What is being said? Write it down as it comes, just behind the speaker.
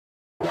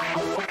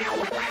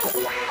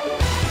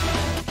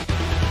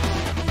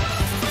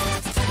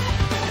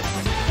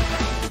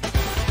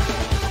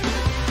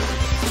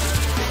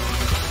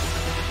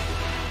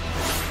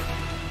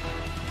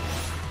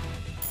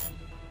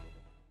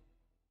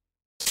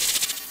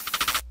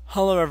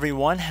Hello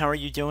everyone, how are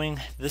you doing?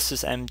 This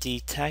is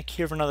MD Tech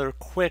here for another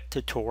quick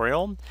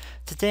tutorial.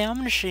 Today I'm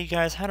going to show you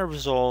guys how to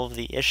resolve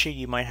the issue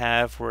you might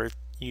have where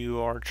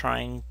you are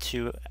trying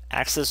to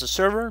access a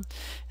server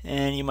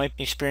and you might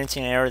be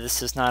experiencing an error that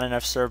says not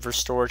enough server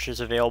storage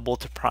is available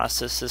to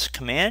process this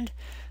command.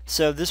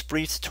 So this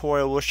brief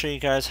tutorial will show you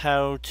guys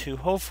how to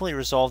hopefully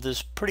resolve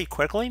this pretty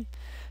quickly.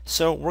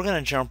 So we're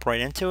going to jump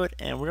right into it,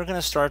 and we're going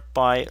to start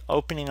by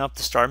opening up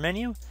the start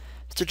menu.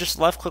 So just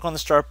left click on the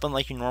start button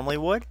like you normally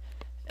would.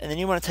 And then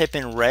you want to type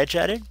in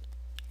regedit,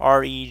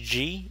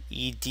 R-E-G-E-D-I-T,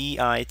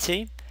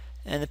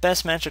 and the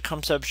best match that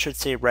comes up should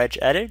say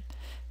regedit.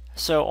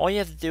 So all you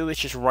have to do is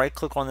just right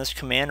click on this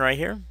command right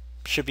here,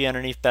 should be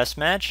underneath best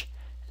match,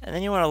 and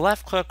then you want to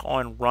left click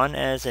on run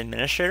as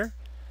administrator.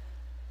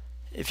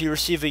 If you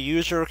receive a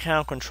user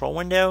account control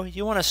window,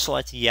 you want to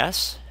select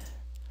yes.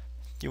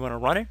 You want to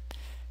run it.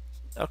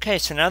 Okay,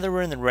 so now that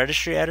we're in the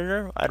registry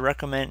editor, I'd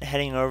recommend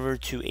heading over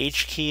to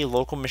H key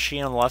local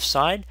machine on the left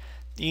side.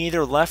 You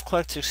either left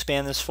click to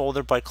expand this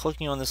folder by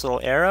clicking on this little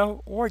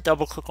arrow, or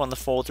double click on the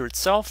folder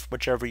itself,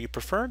 whichever you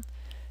prefer.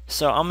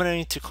 So I'm going to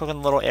need to click on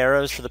the little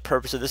arrows for the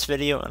purpose of this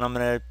video, and I'm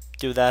going to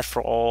do that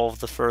for all of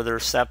the further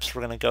steps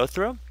we're going to go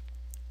through.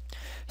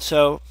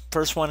 So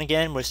first one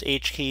again was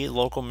H key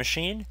local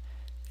machine,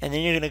 and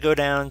then you're going to go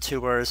down to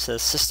where it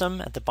says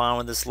system at the bottom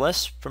of this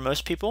list for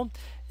most people,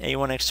 and you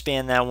want to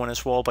expand that one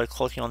as well by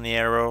clicking on the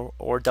arrow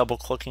or double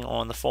clicking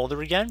on the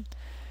folder again.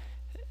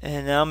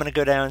 And now I'm going to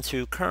go down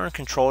to current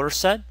controller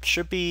set.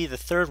 Should be the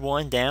third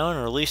one down,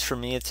 or at least for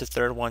me it's the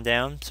third one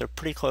down, so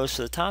pretty close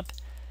to the top.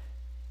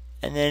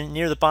 And then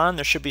near the bottom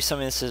there should be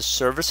something that says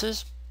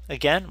services.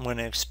 Again, I'm going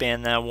to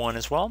expand that one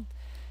as well.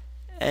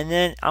 And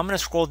then I'm going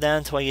to scroll down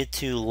until I get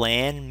to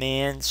LAN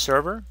man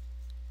server.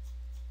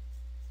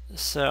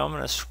 So I'm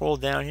going to scroll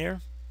down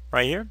here,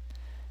 right here.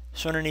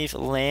 So underneath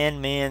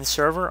LAN man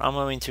server, I'm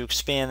going to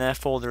expand that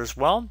folder as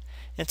well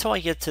until I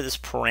get to this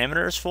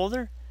parameters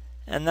folder.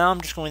 And now I'm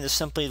just going to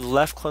simply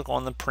left click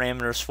on the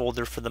parameters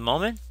folder for the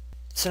moment.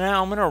 So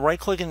now I'm going to right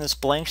click in this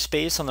blank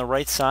space on the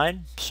right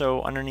side,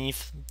 so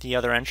underneath the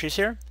other entries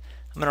here.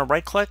 I'm going to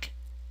right click,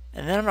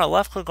 and then I'm going to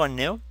left click on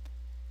new.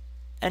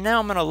 And now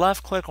I'm going to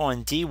left click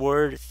on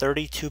dword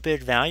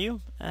 32-bit value,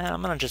 and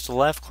I'm going to just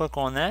left click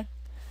on that.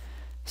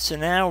 So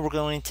now we're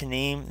going to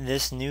name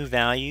this new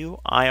value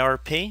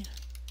IRP,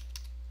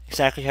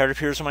 exactly how it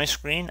appears on my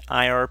screen,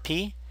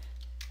 IRP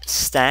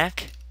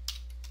stack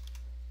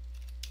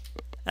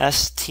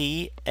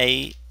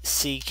S-T-A-C-K,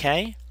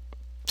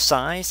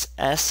 size,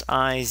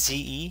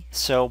 S-I-Z-E,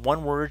 so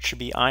one word should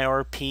be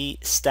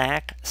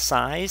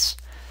IRPStackSize.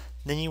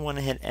 Then you want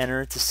to hit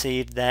enter to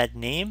save that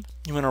name.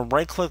 You want to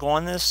right click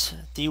on this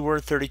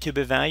dword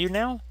 32-bit value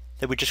now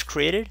that we just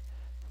created,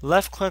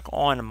 left click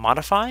on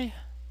modify.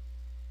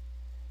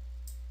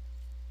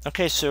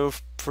 Okay, so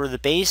for the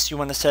base you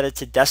want to set it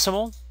to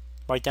decimal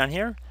right down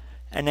here,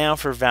 and now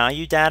for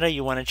value data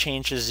you want to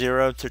change the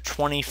 0 to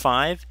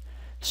 25.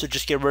 So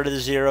just get rid of the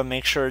 0,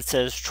 make sure it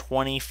says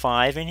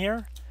 25 in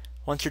here.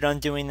 Once you're done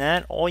doing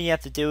that, all you have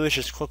to do is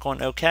just click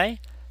on OK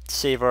to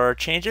save our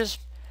changes.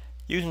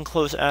 You can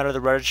close out of the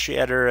registry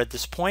editor at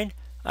this point.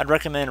 I'd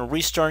recommend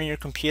restarting your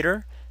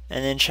computer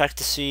and then check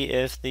to see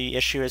if the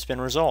issue has been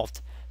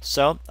resolved.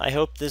 So I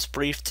hope this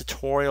brief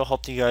tutorial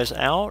helped you guys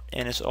out,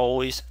 and as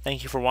always,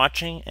 thank you for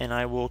watching, and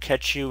I will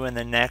catch you in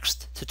the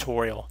next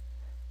tutorial.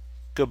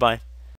 Goodbye.